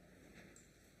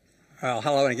Well,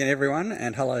 hello again, everyone,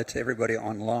 and hello to everybody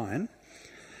online.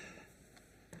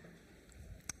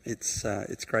 It's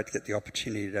great to get the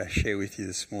opportunity to share with you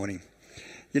this morning.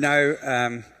 You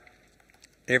know,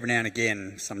 every now and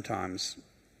again, sometimes,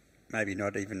 maybe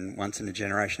not even once in a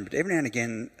generation, but every now and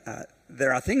again,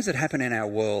 there are things that happen in our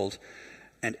world,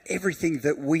 and everything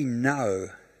that we know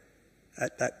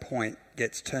at that point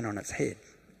gets turned on its head.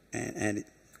 And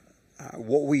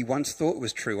what we once thought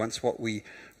was true, once what we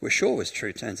were sure was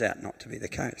true, turns out not to be the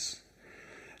case.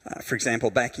 For example,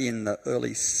 back in the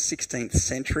early 16th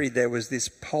century, there was this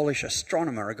Polish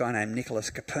astronomer, a guy named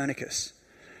Nicholas Copernicus.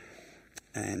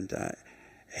 And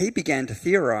he began to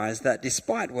theorise that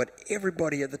despite what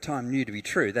everybody at the time knew to be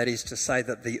true, that is to say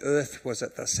that the Earth was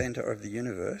at the centre of the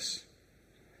universe,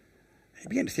 he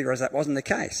began to theorise that wasn't the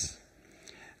case.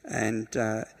 And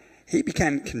he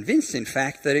became convinced, in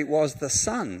fact, that it was the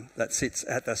sun that sits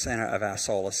at the centre of our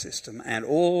solar system, and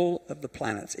all of the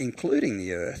planets, including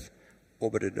the Earth,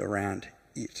 orbited around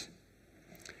it.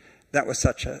 That was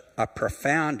such a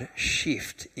profound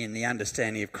shift in the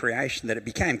understanding of creation that it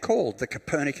became called the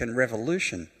Copernican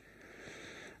Revolution.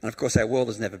 And of course, our world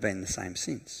has never been the same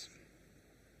since.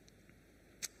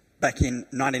 Back in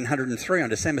 1903, on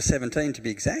December 17 to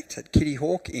be exact, at Kitty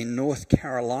Hawk in North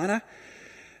Carolina,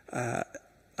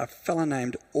 a fellow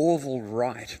named Orville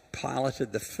Wright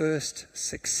piloted the first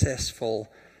successful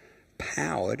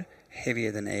powered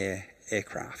heavier-than-air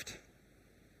aircraft.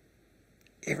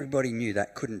 Everybody knew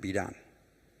that couldn't be done.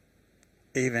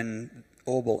 Even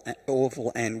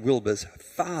Orville and Wilbur's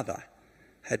father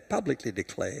had publicly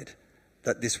declared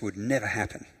that this would never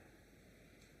happen.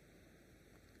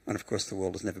 And of course, the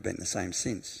world has never been the same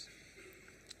since.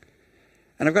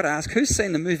 And I've got to ask, who's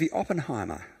seen the movie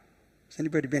Oppenheimer? Has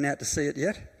anybody been out to see it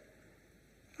yet?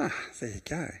 There you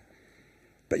go.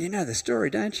 But you know the story,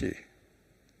 don't you?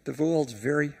 The world's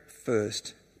very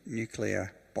first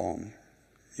nuclear bomb,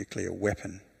 nuclear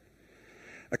weapon.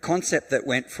 A concept that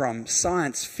went from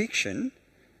science fiction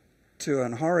to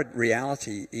an horrid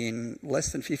reality in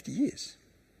less than 50 years.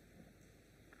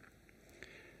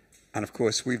 And of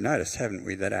course, we've noticed, haven't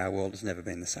we, that our world has never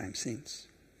been the same since.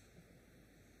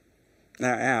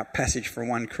 Now, our passage from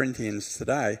 1 Corinthians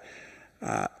today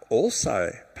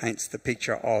also paints the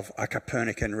picture of a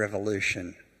Copernican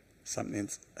revolution, something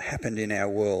that's happened in our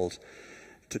world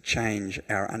to change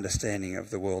our understanding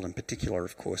of the world, in particular,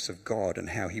 of course, of God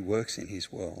and how he works in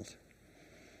his world.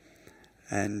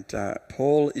 And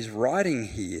Paul is writing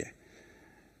here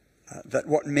that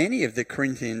what many of the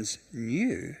Corinthians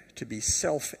knew to be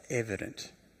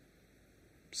self-evident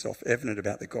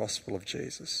about the gospel of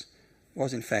Jesus,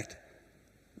 was in fact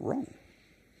wrong.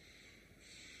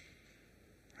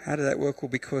 How did that work? Well,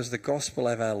 because the gospel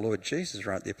of our Lord Jesus,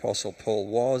 wrote the Apostle Paul,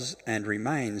 was and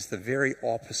remains the very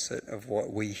opposite of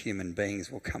what we human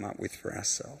beings will come up with for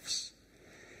ourselves.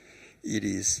 It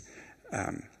is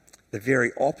the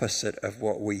very opposite of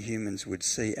what we humans would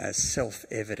see as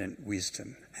self-evident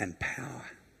wisdom and power.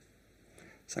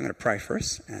 So I'm going to pray for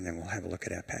us, and then we'll have a look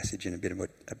at our passage in a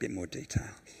bit more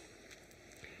detail.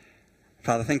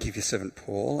 Father, thank you for your servant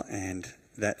Paul, and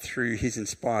that through his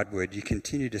inspired word you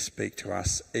continue to speak to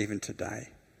us even today.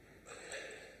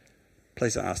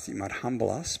 Please, I ask that you might humble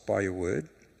us by your word,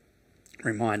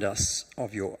 remind us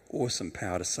of your awesome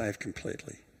power to save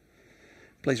completely.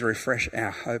 Please refresh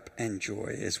our hope and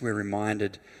joy as we're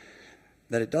reminded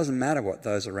that it doesn't matter what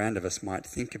those around of us might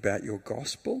think about your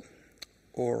gospel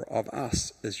or of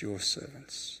us as your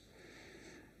servants.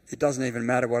 It doesn't even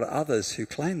matter what others who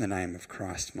claim the name of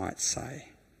Christ might say.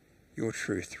 Your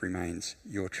truth remains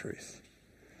your truth.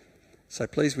 So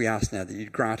please, we ask now that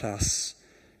you'd grant us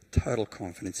total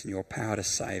confidence in your power to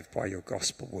save by your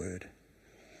gospel word.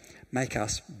 Make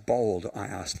us bold, I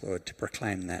ask, Lord, to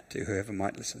proclaim that to whoever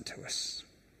might listen to us.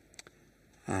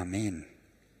 Amen.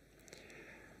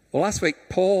 Well, last week,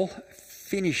 Paul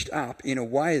finished up in a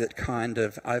way that kind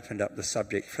of opened up the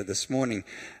subject for this morning.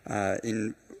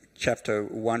 In chapter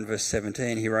 1, verse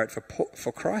 17, he wrote,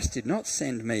 For Christ did not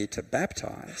send me to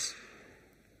baptize,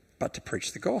 but to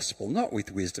preach the gospel, not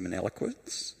with wisdom and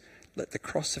eloquence. Let the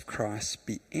cross of Christ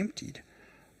be emptied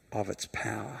of its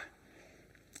power.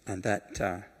 And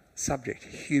that subject,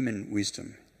 human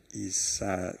wisdom, is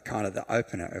kind of the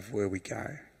opener of where we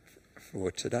go for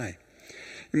today.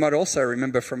 You might also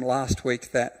remember from last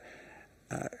week that,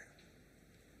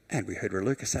 and we heard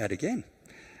Reluca say it again,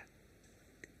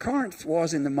 Corinth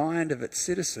was, in the mind of its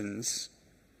citizens,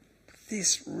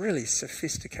 this really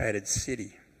sophisticated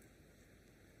city.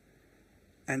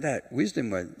 And that wisdom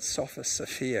word,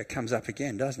 Sophia, comes up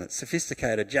again, doesn't it?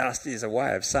 Sophisticated just is a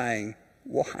way of saying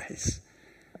wise,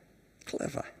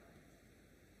 clever.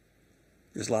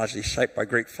 It was largely shaped by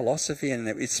Greek philosophy, and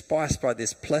it was spiced by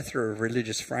this plethora of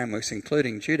religious frameworks,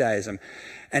 including Judaism.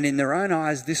 And in their own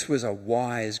eyes, this was a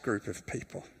wise group of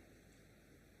people.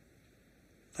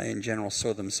 They, in general,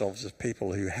 saw themselves as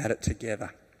people who had it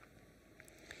together.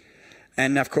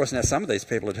 And, of course, now some of these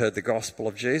people had heard the gospel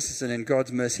of Jesus, and in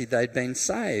God's mercy, they'd been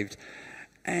saved.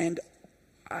 And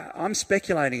I'm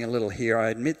speculating a little here, I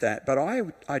admit that, but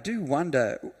I do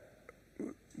wonder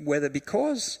whether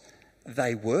because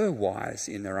they were wise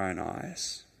in their own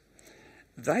eyes,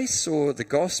 they saw the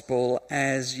gospel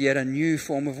as yet a new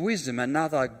form of wisdom,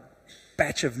 another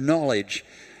batch of knowledge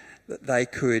that they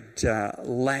could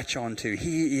latch onto.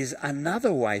 Here is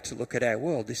another way to look at our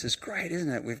world. This is great, isn't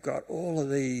it? We've got all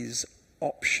of these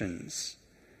options,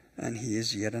 and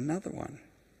here's yet another one.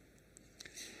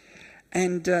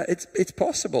 And it's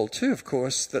possible too, of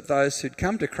course, that those who'd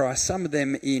come to Christ, some of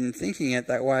them in thinking it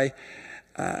that way,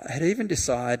 had even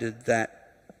decided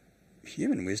that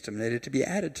human wisdom needed to be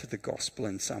added to the gospel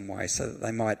in some way so that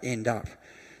they might end up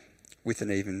with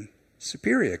an even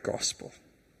superior gospel.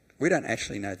 We don't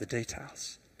actually know the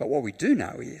details, but what we do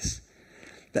know is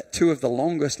that 2 of the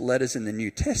longest letters in the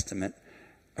New Testament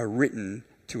are written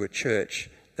to a church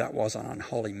that was an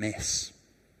unholy mess.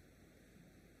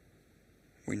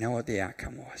 We know what the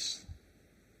outcome was.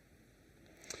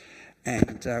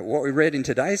 And what we read in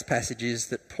today's passage is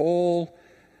that Paul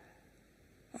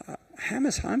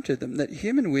hammers home to them that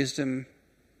human wisdom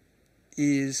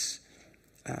is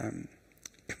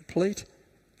complete,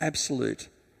 absolute,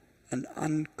 and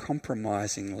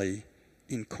uncompromisingly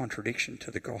in contradiction to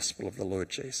the gospel of the Lord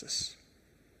Jesus.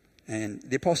 And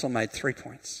the apostle made 3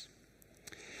 points.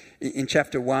 In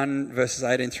chapter 1, verses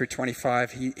 18 through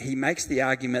 25, he makes the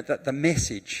argument that the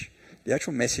message, the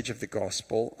actual message of the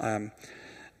gospel of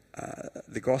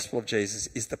Jesus,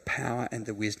 is the power and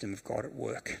the wisdom of God at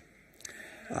work.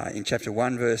 In chapter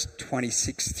 1, verse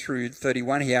 26 through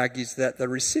 31, he argues that the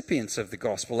recipients of the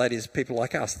gospel, that is, people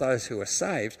like us, those who are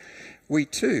saved, we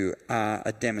too are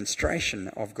a demonstration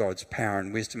of God's power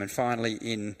and wisdom. And finally,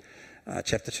 in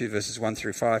chapter 2, verses 1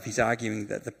 through 5, he's arguing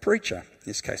that the preacher, in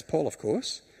this case Paul, of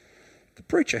course, the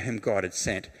preacher whom God had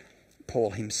sent,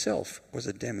 Paul himself, was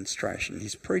a demonstration.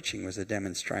 His preaching was a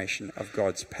demonstration of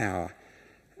God's power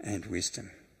and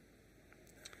wisdom.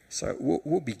 So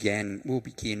we'll begin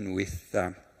with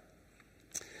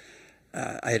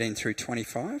 18 through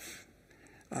 25.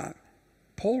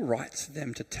 Paul writes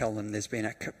them to tell them there's been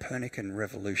a Copernican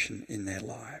revolution in their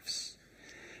lives.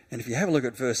 And if you have a look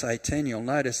at verse 18, you'll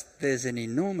notice there's an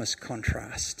enormous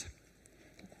contrast.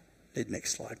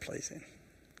 Next slide, please, then.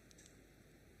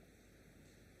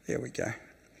 There we go.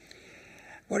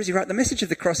 What does he write? The message of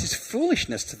the cross is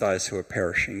foolishness to those who are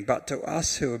perishing, but to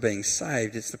us who are being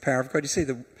saved, it's the power of God. You see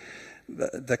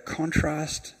the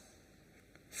contrast,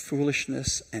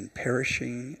 foolishness and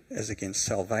perishing as against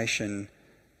salvation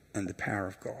and the power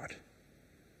of God.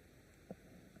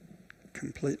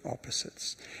 Complete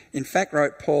opposites. In fact,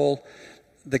 wrote Paul,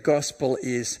 the gospel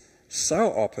is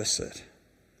so opposite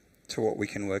to what we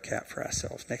can work out for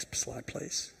ourselves. Next slide,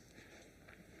 please.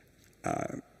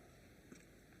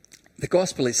 The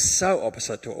gospel is so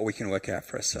opposite to what we can work out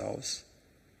for ourselves,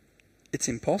 it's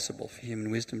impossible for human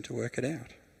wisdom to work it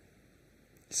out.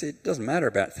 See, it doesn't matter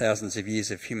about thousands of years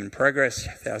of human progress,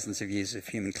 thousands of years of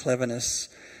human cleverness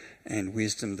and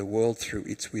wisdom. The world, through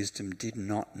its wisdom, did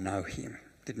not know him,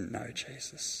 didn't know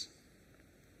Jesus.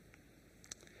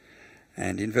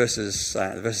 And in verses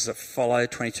that follow,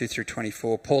 22 through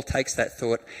 24, Paul takes that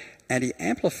thought and he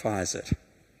amplifies it.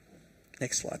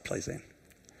 Next slide, please, then.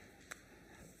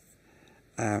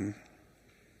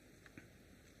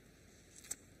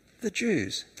 The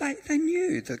Jews, they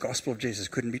knew the gospel of Jesus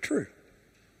couldn't be true.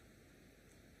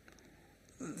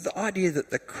 The idea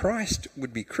that the Christ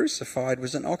would be crucified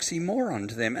was an oxymoron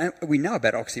to them. And we know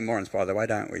about oxymorons, by the way,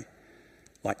 don't we?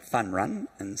 Like fun run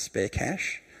and spare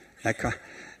cash,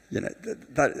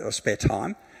 or spare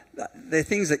time. They're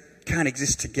things that can't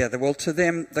exist together. Well, to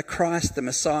them, the Christ, the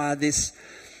Messiah, this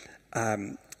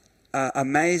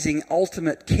amazing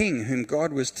ultimate king whom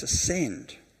God was to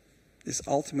send, this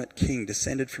ultimate king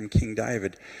descended from King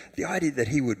David, the idea that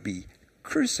he would be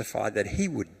crucified, that he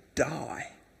would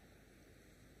die,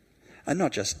 and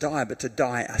not just die, but to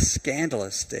die a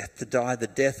scandalous death, to die the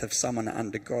death of someone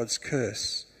under God's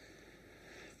curse.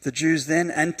 The Jews then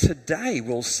and today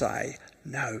will say,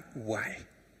 no way.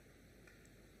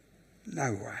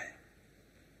 No way.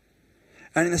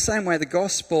 And in the same way, the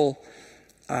gospel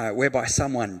whereby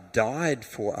someone died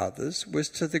for others was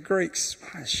to the Greeks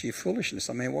sheer foolishness.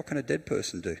 I mean, what can a dead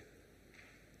person do?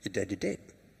 You're dead, you're dead.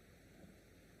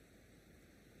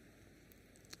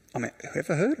 I mean, who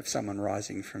ever heard of someone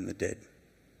rising from the dead?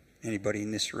 Anybody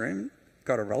in this room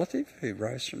got a relative who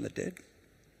rose from the dead?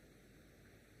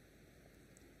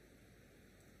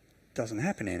 Doesn't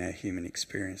happen in our human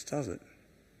experience, does it?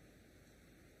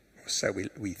 Or so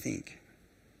we think.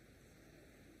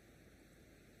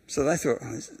 So they thought,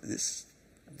 oh, this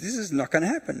is not going to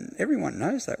happen. Everyone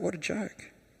knows that. What a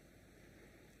joke.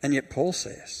 And yet Paul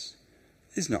says,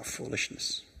 this is not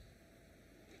foolishness.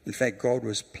 In fact, God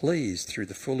was pleased through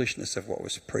the foolishness of what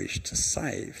was preached to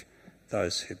save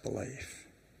those who believe.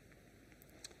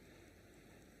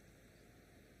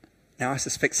 Now, I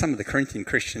suspect some of the Corinthian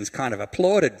Christians kind of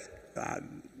applauded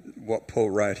what Paul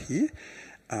wrote here.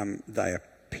 They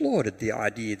applauded the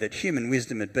idea that human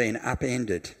wisdom had been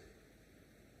upended.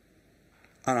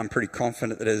 And I'm pretty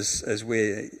confident that as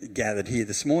we're gathered here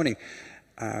this morning,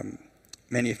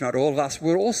 many, if not all of us,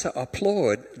 will also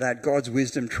applaud that God's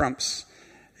wisdom trumps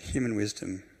human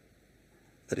wisdom,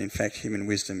 that in fact human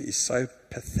wisdom is so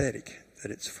pathetic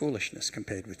that it's foolishness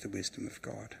compared with the wisdom of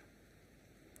God.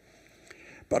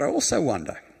 But I also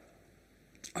wonder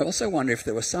if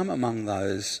there were some among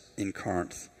those in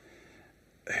Corinth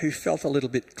who felt a little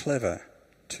bit clever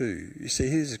too. You see,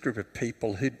 here's a group of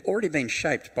people who'd already been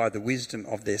shaped by the wisdom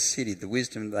of their city, the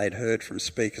wisdom they'd heard from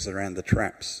speakers around the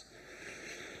traps.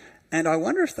 And I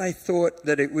wonder if they thought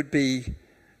that it would be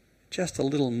just a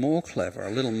little more clever,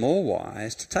 a little more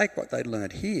wise to take what they'd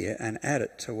learned here and add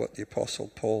it to what the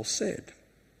Apostle Paul said.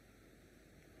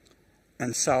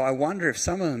 And so I wonder if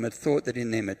some of them had thought that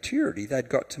in their maturity they'd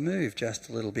got to move just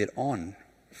a little bit on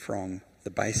from the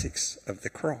basics of the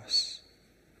cross.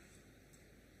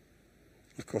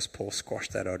 Of course, Paul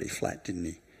squashed that oddly flat, didn't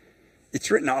he? It's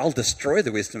written, I'll destroy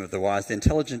the wisdom of the wise, the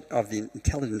intelligence of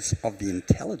the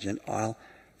intelligent I'll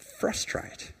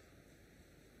frustrate.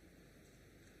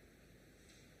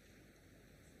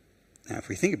 Now, if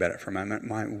we think about it for a moment,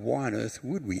 why on earth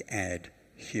would we add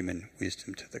human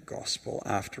wisdom to the gospel?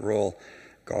 After all,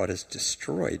 God has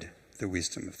destroyed the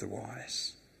wisdom of the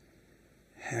wise.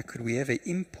 How could we ever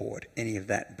import any of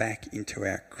that back into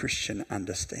our Christian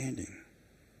understanding?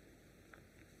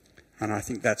 And I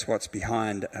think that's what's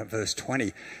behind verse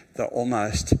 20, the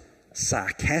almost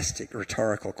sarcastic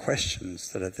rhetorical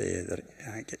questions that are there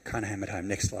that get kind of hammered home.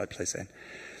 Next slide, please,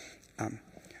 Anne.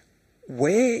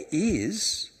 Where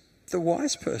is the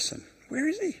wise person? Where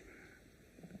is he?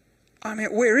 I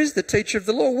mean, where is the teacher of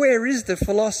the law? Where is the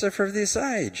philosopher of this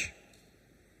age?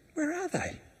 Where are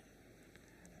they?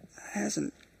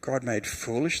 Hasn't God made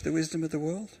foolish the wisdom of the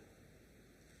world?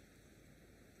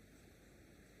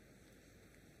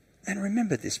 And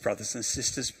remember this, brothers and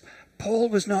sisters, Paul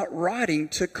was not writing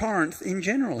to Corinth in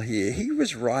general here. He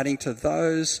was writing to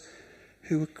those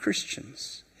who were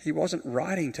Christians. He wasn't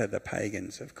writing to the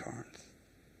pagans of Corinth.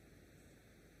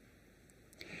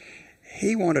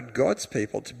 He wanted God's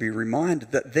people to be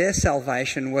reminded that their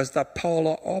salvation was the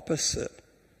polar opposite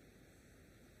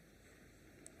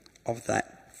of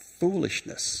that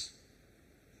foolishness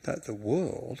that the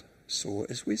world saw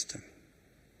as wisdom,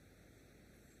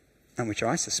 and which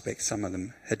I suspect some of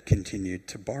them had continued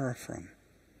to borrow from.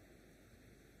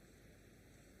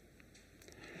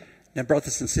 Now,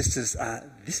 brothers and sisters,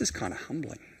 this is kind of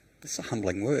humbling. This is a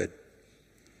humbling word.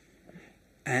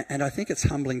 And I think it's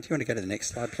humbling. Do you want to go to the next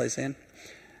slide, please, Anne?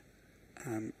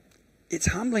 It's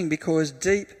humbling because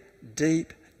deep,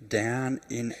 deep down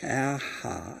in our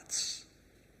hearts,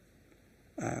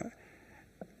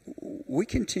 we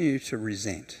continue to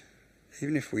resent,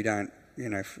 even if we don't,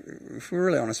 if we're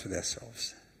really honest with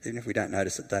ourselves, even if we don't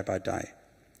notice it day by day,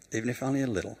 even if only a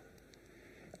little,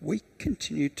 we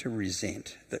continue to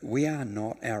resent that we are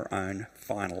not our own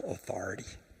final authority.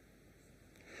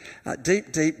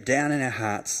 Deep, deep down in our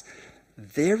hearts,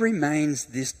 there remains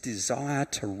this desire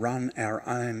to run our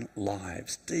own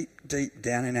lives. Deep, deep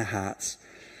down in our hearts,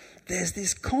 there's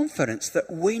this confidence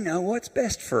that we know what's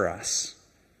best for us.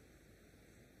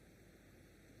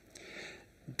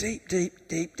 Deep, deep,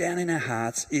 deep down in our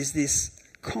hearts is this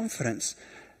confidence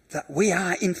that we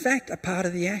are, in fact, a part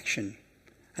of the action,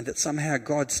 and that somehow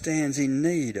God stands in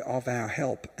need of our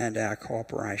help and our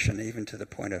cooperation, even to the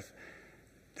point of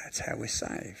that's how we're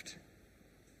saved.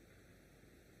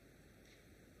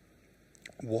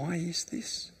 Why is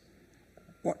this?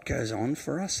 What goes on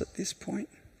for us at this point?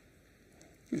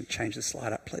 I'm going to change the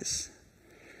slide up, please.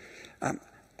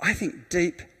 I think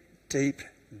deep, deep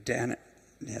down,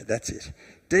 that's it.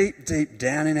 Deep, deep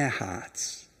down in our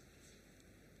hearts,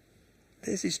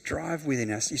 there's this drive within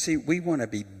us. You see, we want to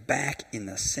be back in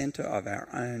the centre of our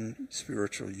own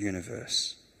spiritual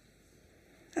universe.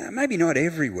 Maybe not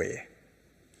everywhere.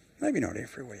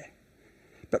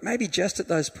 But maybe just at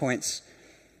those points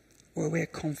where we're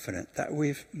confident that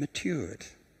we've matured.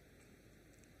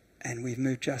 and we've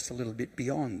moved just a little bit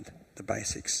beyond the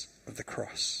basics of the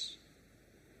cross.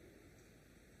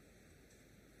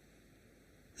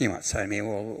 You might say to me,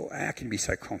 well, how can you be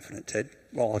so confident, Ted?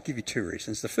 Well, I'll give you two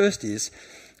reasons. The first is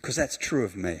because that's true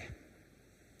of me.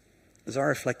 As I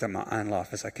reflect on my own life,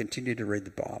 as I continue to read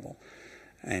the Bible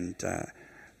and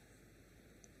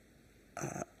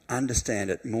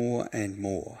understand it more and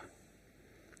more,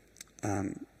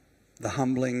 the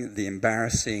humbling, the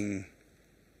embarrassing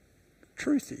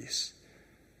truth is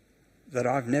that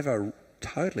I've never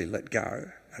totally let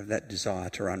go of that desire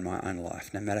to run my own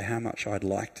life, no matter how much I'd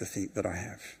like to think that I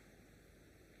have.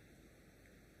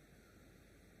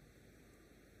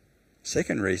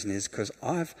 Second reason is because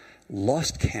I've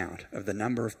lost count of the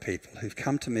number of people who've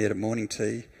come to me at a morning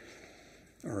tea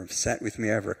or have sat with me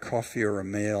over a coffee or a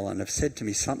meal and have said to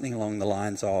me something along the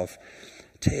lines of,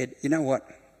 Ted, you know what,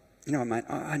 mate,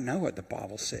 I know what the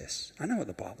Bible says. I know what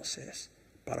the Bible says,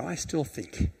 but I still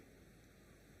think.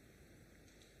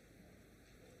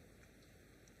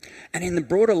 And in the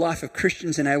broader life of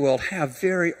Christians in our world, how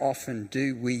very often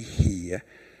do we hear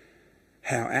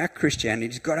how our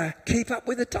Christianity's got to keep up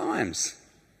with the times,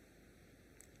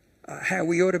 how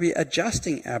we ought to be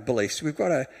adjusting our beliefs. We've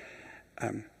got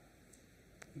to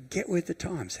get with the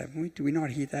times, haven't we? Do we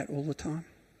not hear that all the time?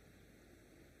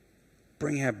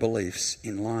 Bring our beliefs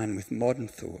in line with modern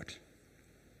thought.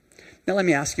 Now let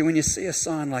me ask you, when you see a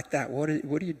sign like that, what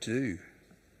do you do?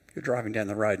 You're driving down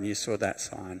the road and you saw that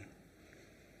sign.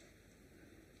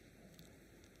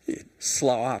 You'd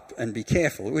slow up and be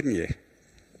careful, wouldn't you?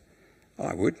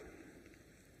 I would.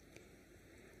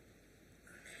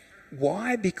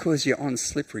 Why? Because you're on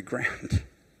slippery ground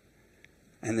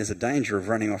and there's a danger of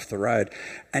running off the road.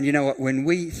 And you know what? When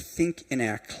we think in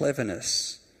our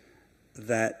cleverness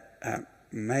that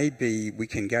maybe we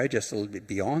can go just a little bit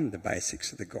beyond the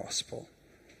basics of the gospel,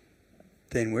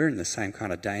 then we're in the same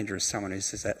kind of danger as someone who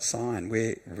says that sign.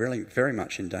 We're really very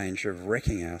much in danger of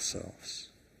wrecking ourselves.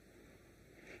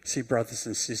 See, brothers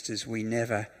and sisters, we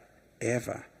never,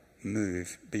 ever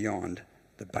move beyond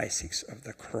the basics of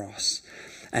the cross.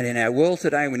 And in our world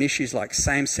today, when issues like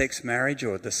same-sex marriage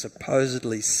or the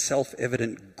supposedly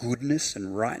self-evident goodness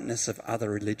and rightness of other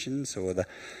religions or the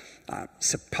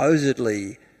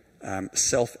supposedly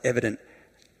self-evident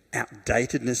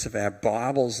outdatedness of our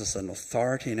Bibles as an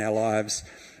authority in our lives,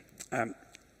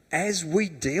 as we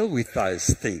deal with those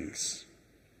things,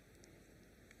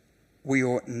 we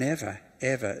ought never,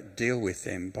 ever deal with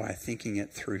them by thinking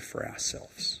it through for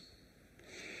ourselves.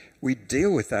 We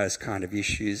deal with those kind of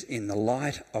issues in the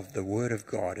light of the Word of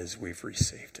God as we've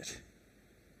received it.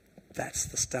 That's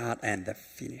the start and the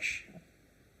finish.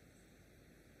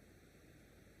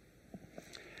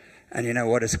 And you know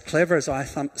what? As clever as I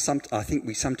think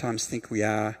we sometimes think we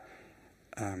are,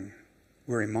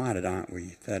 we're reminded, aren't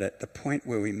we, that at the point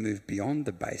where we move beyond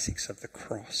the basics of the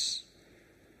cross,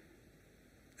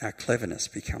 our cleverness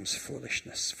becomes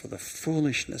foolishness. For the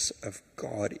foolishness of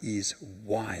God is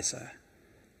wiser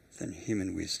than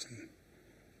human wisdom.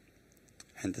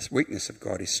 And the weakness of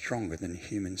God is stronger than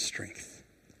human strength.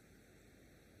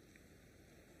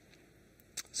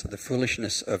 So the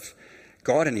foolishness of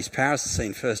God and his power is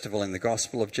seen first of all in the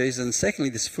gospel of Jesus, and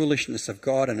secondly this foolishness of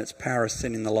God and its power is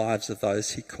seen in the lives of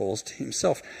those he calls to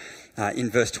himself. In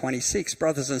verse 26,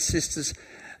 brothers and sisters,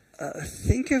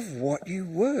 think of what you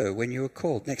were when you were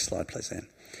called. Next slide, please, Anne.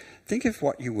 Think of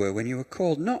what you were when you were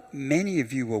called. Not many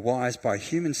of you were wise by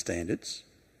human standards.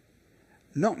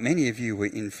 Not many of you were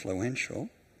influential.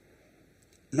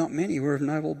 Not many were of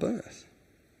noble birth.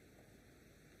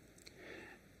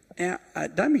 Now,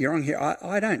 don't be wrong here.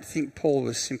 I don't think Paul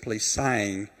was simply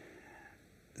saying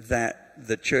that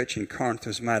the church in Corinth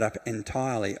was made up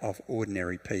entirely of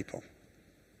ordinary people.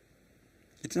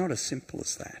 It's not as simple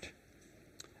as that.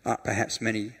 Perhaps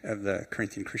many of the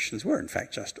Corinthian Christians were, in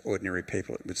fact, just ordinary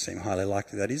people. It would seem highly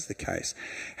likely that is the case.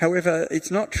 However,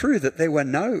 it's not true that there were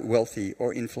no wealthy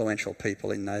or influential people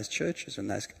in those churches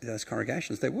and those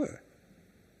congregations. There were.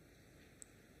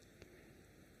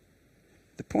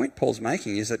 The point Paul's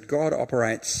making is that God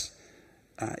operates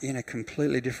in a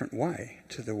completely different way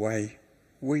to the way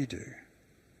we do.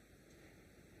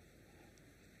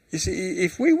 You see,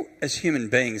 if we as human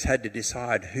beings had to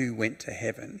decide who went to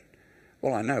heaven,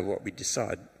 well, I know what we'd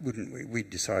decide, wouldn't we? We'd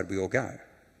decide we all go.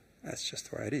 That's just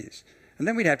the way it is. And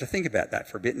then we'd have to think about that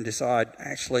for a bit and decide,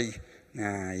 actually,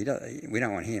 no, we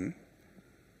don't want him.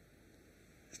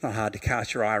 It's not hard to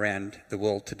cast your eye around the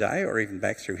world today or even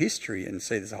back through history and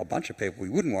see there's a whole bunch of people we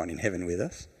wouldn't want in heaven with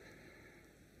us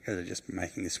because they're just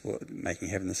making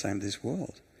heaven the same as this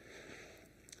world.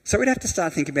 So we'd have to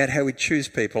start thinking about how we choose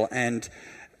people, and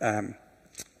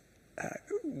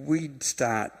we'd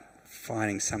start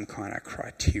finding some kind of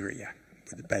criteria,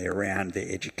 whether it be around their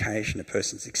education, a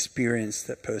person's experience,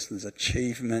 that person's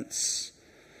achievements,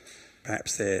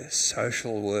 perhaps their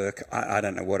social work. I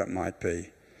don't know what it might be.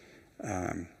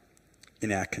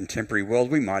 In our contemporary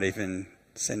world, we might even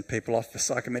send people off for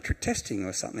psychometric testing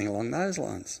or something along those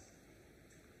lines.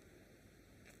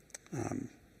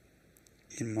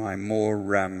 In my more,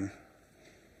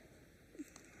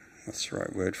 what's the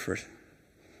right word for it?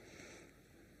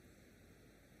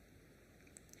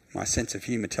 My sense of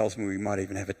humour tells me we might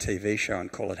even have a TV show and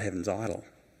call it Heaven's Idol.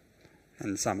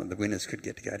 And some of the winners could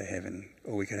get to go to heaven,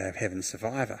 or we could have Heaven's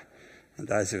Survivor. And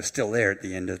those who are still there at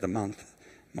the end of the month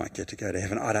might get to go to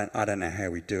heaven. I don't know how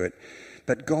we do it.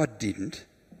 But God didn't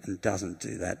and doesn't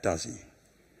do that, does he?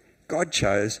 God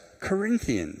chose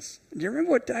Corinthians. Do you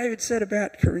remember what David said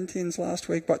about Corinthians last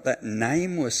week? What that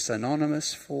name was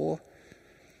synonymous for?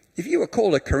 If you were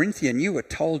called a Corinthian, you were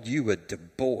told you were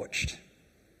debauched.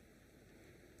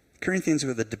 Corinthians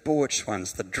were the debauched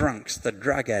ones, the drunks, the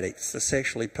drug addicts, the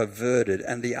sexually perverted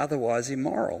and the otherwise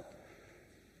immoral.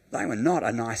 They were not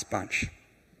a nice bunch.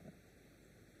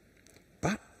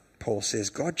 But, Paul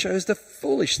says, God chose the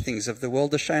foolish things of the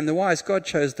world to shame the wise. God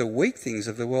chose the weak things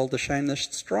of the world to shame the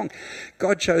strong.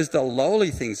 God chose the lowly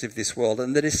things of this world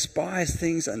and the despised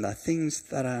things and the things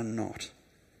that are not.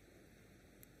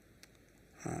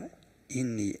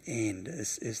 In the end,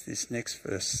 as this next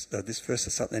verse, this verse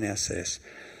of something else says,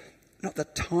 not the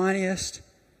tiniest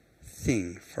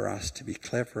thing for us to be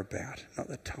clever about, not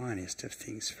the tiniest of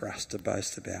things for us to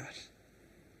boast about.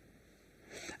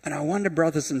 And I wonder,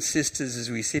 brothers and sisters,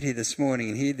 as we sit here this morning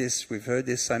and hear this, we've heard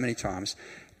this so many times,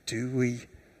 do we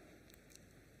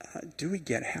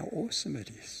get how awesome it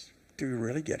is? Do we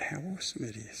really get how awesome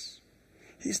it is?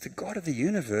 He's the God of the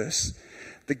universe,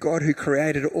 the God who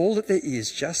created all that there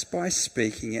is just by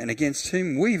speaking and against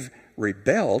whom we've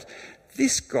rebelled.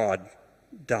 This God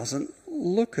doesn't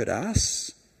look at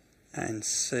us and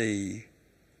see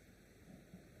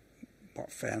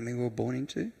what family we were born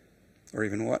into, or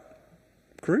even what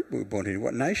group we were born into,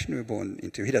 what nation we were born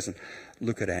into. He doesn't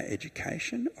look at our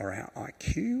education or our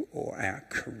IQ or our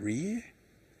career.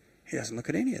 He doesn't look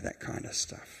at any of that kind of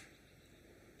stuff.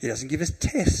 He doesn't give us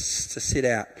tests to sit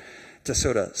out, to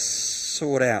sort of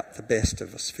sort out the best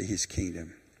of us for his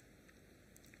kingdom.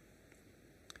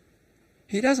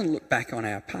 He doesn't look back on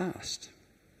our past.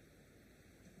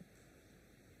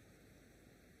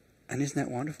 And isn't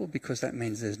that wonderful? Because that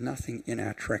means there's nothing in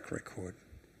our track record,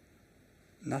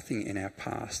 nothing in our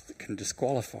past that can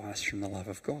disqualify us from the love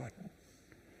of God.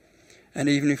 And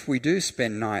even if we do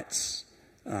spend nights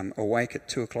awake at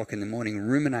 2 o'clock in the morning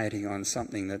ruminating on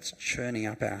something that's churning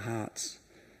up our hearts,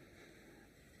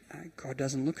 God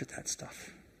doesn't look at that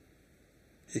stuff.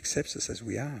 He accepts us as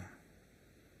we are.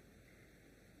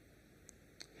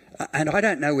 And I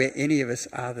don't know where any of us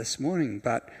are this morning,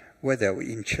 but whether we're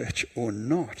in church or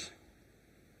not,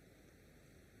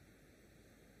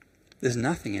 there's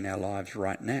nothing in our lives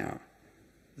right now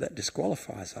that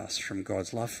disqualifies us from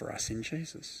God's love for us in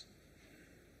Jesus.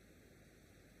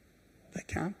 There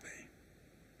can't be.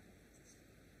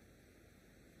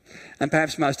 And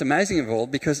perhaps most amazing of all,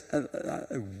 because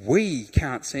we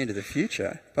can't see into the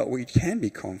future, but we can be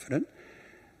confident,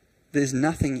 there's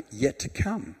nothing yet to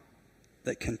come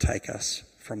that can take us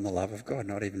from the love of God,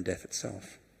 not even death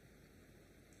itself.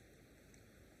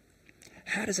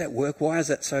 How does that work? Why is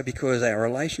that so? Because our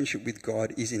relationship with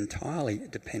God is entirely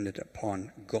dependent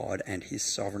upon God and his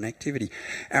sovereign activity.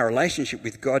 Our relationship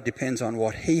with God depends on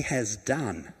what he has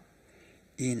done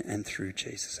in and through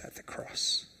Jesus at the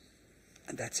cross.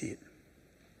 And that's it.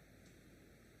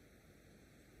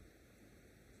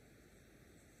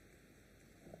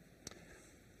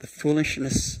 The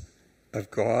foolishness of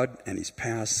God and his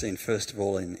power is seen first of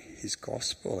all in his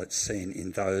gospel. It's seen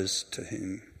in those to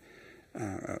whom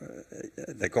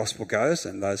the gospel goes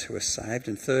and those who are saved.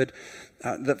 And third,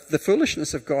 the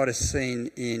foolishness of God is seen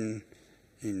in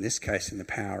this case, in the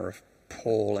power of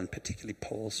Paul, and particularly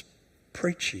Paul's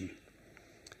preaching.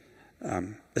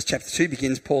 As chapter 2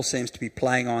 begins, Paul seems to be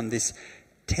playing on this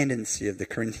tendency of the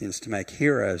Corinthians to make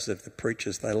heroes of the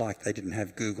preachers they liked. They didn't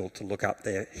have Google to look up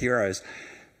their heroes,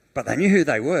 but they knew who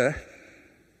they were.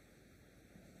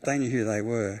 They knew who they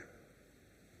were.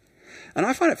 And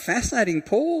I find it fascinating,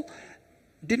 Paul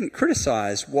didn't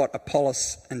criticise what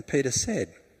Apollos and Peter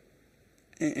said.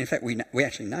 In fact, we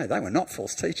actually know they were not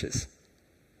false teachers.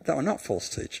 They were not false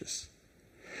teachers.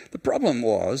 The problem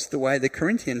was the way the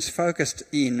Corinthians focused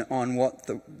in on what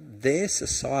their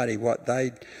society, what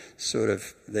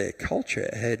their culture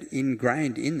had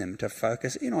ingrained in them to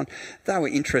focus in on. They were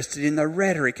interested in the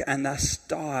rhetoric and the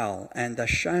style and the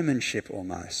showmanship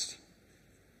almost.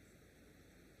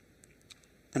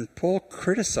 And Paul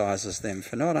criticises them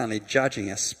for not only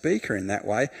judging a speaker in that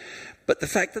way, but the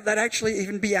fact that they'd actually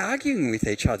even be arguing with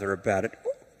each other about it.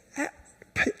 What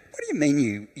do you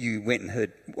mean you went and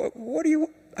heard? What do you?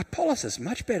 Apollos is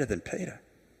much better than Peter.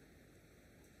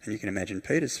 And you can imagine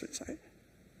Peter's say,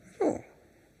 oh,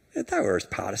 they were as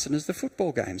partisan as the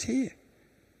football games here.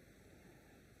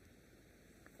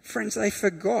 Friends, they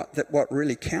forgot that what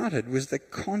really counted was the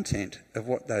content of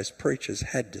what those preachers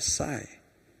had to say.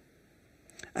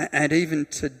 And even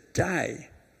today,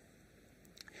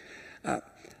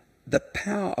 the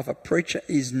power of a preacher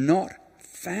is not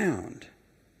found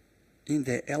in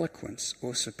their eloquence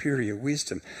or superior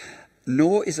wisdom,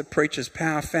 nor is a preacher's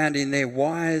power found in their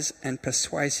wise and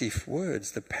persuasive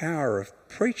words. The power of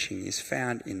preaching is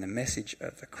found in the message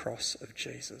of the cross of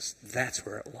Jesus. That's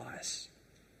where it lies.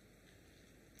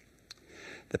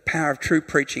 The power of true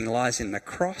preaching lies in the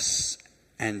cross,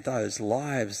 and those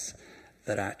lives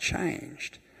that are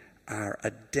changed are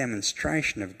a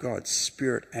demonstration of God's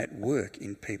Spirit at work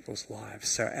in people's lives.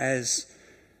 So as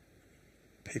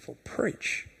people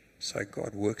preach, so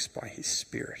God works by his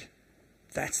Spirit.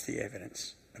 That's the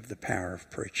evidence of the power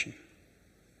of preaching.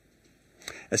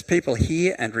 As people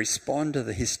hear and respond to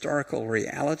the historical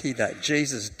reality that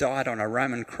Jesus died on a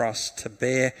Roman cross to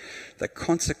bear the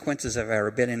consequences of our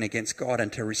rebellion against God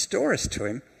and to restore us to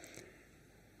him,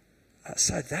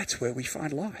 so that's where we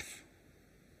find life.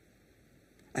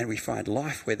 And we find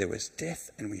life where there was death,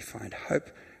 and we find hope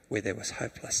where there was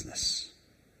hopelessness.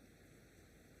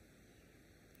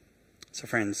 So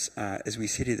friends, as we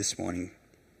sit here this morning,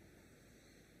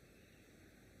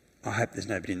 I hope there's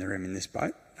nobody in the room in this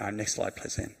boat. Next slide,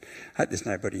 please, then. I hope there's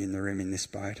nobody in the room in this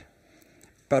boat.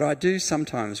 But I do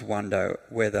sometimes wonder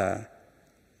whether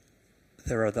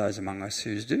there are those among us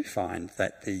who do find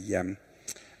that the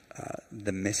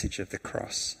message of the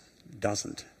cross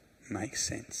doesn't make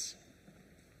sense.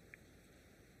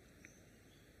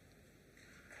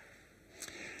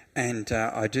 And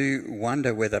I do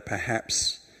wonder whether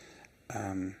perhaps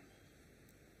some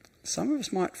of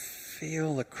us might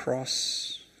feel the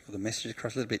cross, or the message of the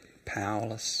cross, a little bit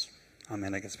powerless. I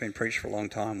mean, like, it's been preached for a long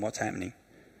time. What's happening?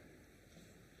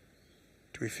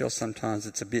 Do we feel sometimes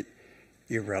it's a bit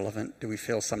irrelevant? Do we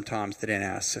feel sometimes that in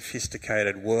our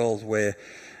sophisticated world, where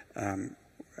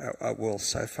our world's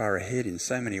so far ahead in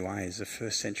so many ways of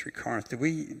first century Corinth, do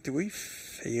we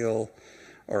feel,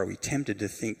 or are we tempted to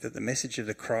think that the message of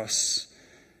the cross,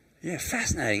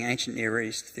 fascinating ancient Near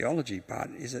East theology, but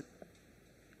is it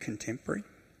contemporary?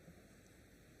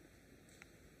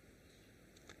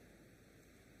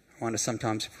 I wonder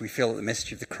sometimes if we feel that the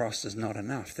message of the cross is not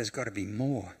enough. There's got to be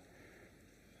more.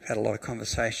 I've had a lot of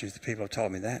conversations with people who have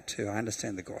told me that too. I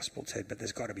understand the gospel, Ted, but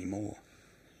there's got to be more.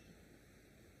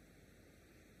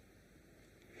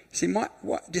 See,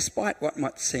 despite what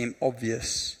might seem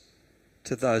obvious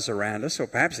to those around us, or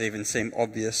perhaps even seem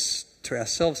obvious to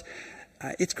ourselves,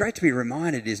 it's great to be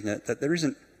reminded, isn't it, that there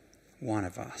isn't one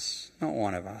of us, not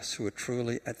one of us, who are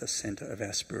truly at the centre of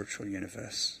our spiritual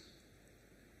universe.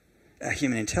 Our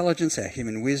human intelligence, our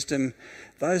human wisdom,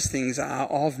 those things are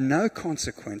of no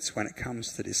consequence when it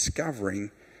comes to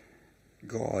discovering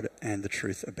God and the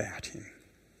truth about him.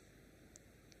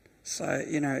 So,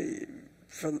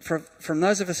 from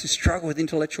those of us who struggle with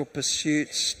intellectual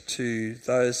pursuits to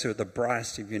those who are the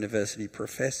brightest of university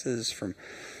professors, from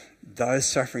those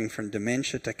suffering from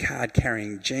dementia to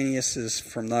card-carrying geniuses,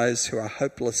 from those who are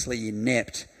hopelessly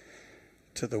inept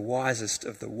to the wisest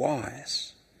of the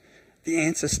wise, the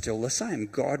answer's still the same.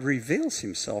 God reveals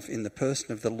himself in the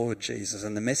person of the Lord Jesus,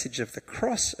 and the message of the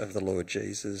cross of the Lord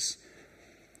Jesus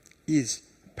is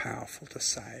powerful to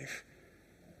save.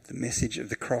 The message of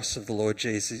the cross of the Lord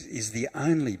Jesus is the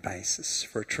only basis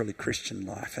for a truly Christian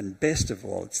life. And best of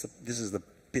all, this is the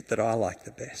bit that I like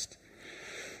the best.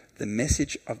 The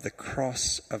message of the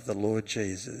cross of the Lord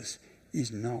Jesus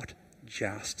is not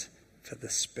just for the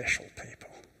special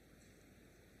people.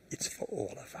 It's for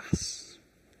all of us.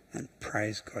 And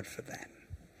praise God for that.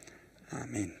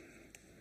 Amen.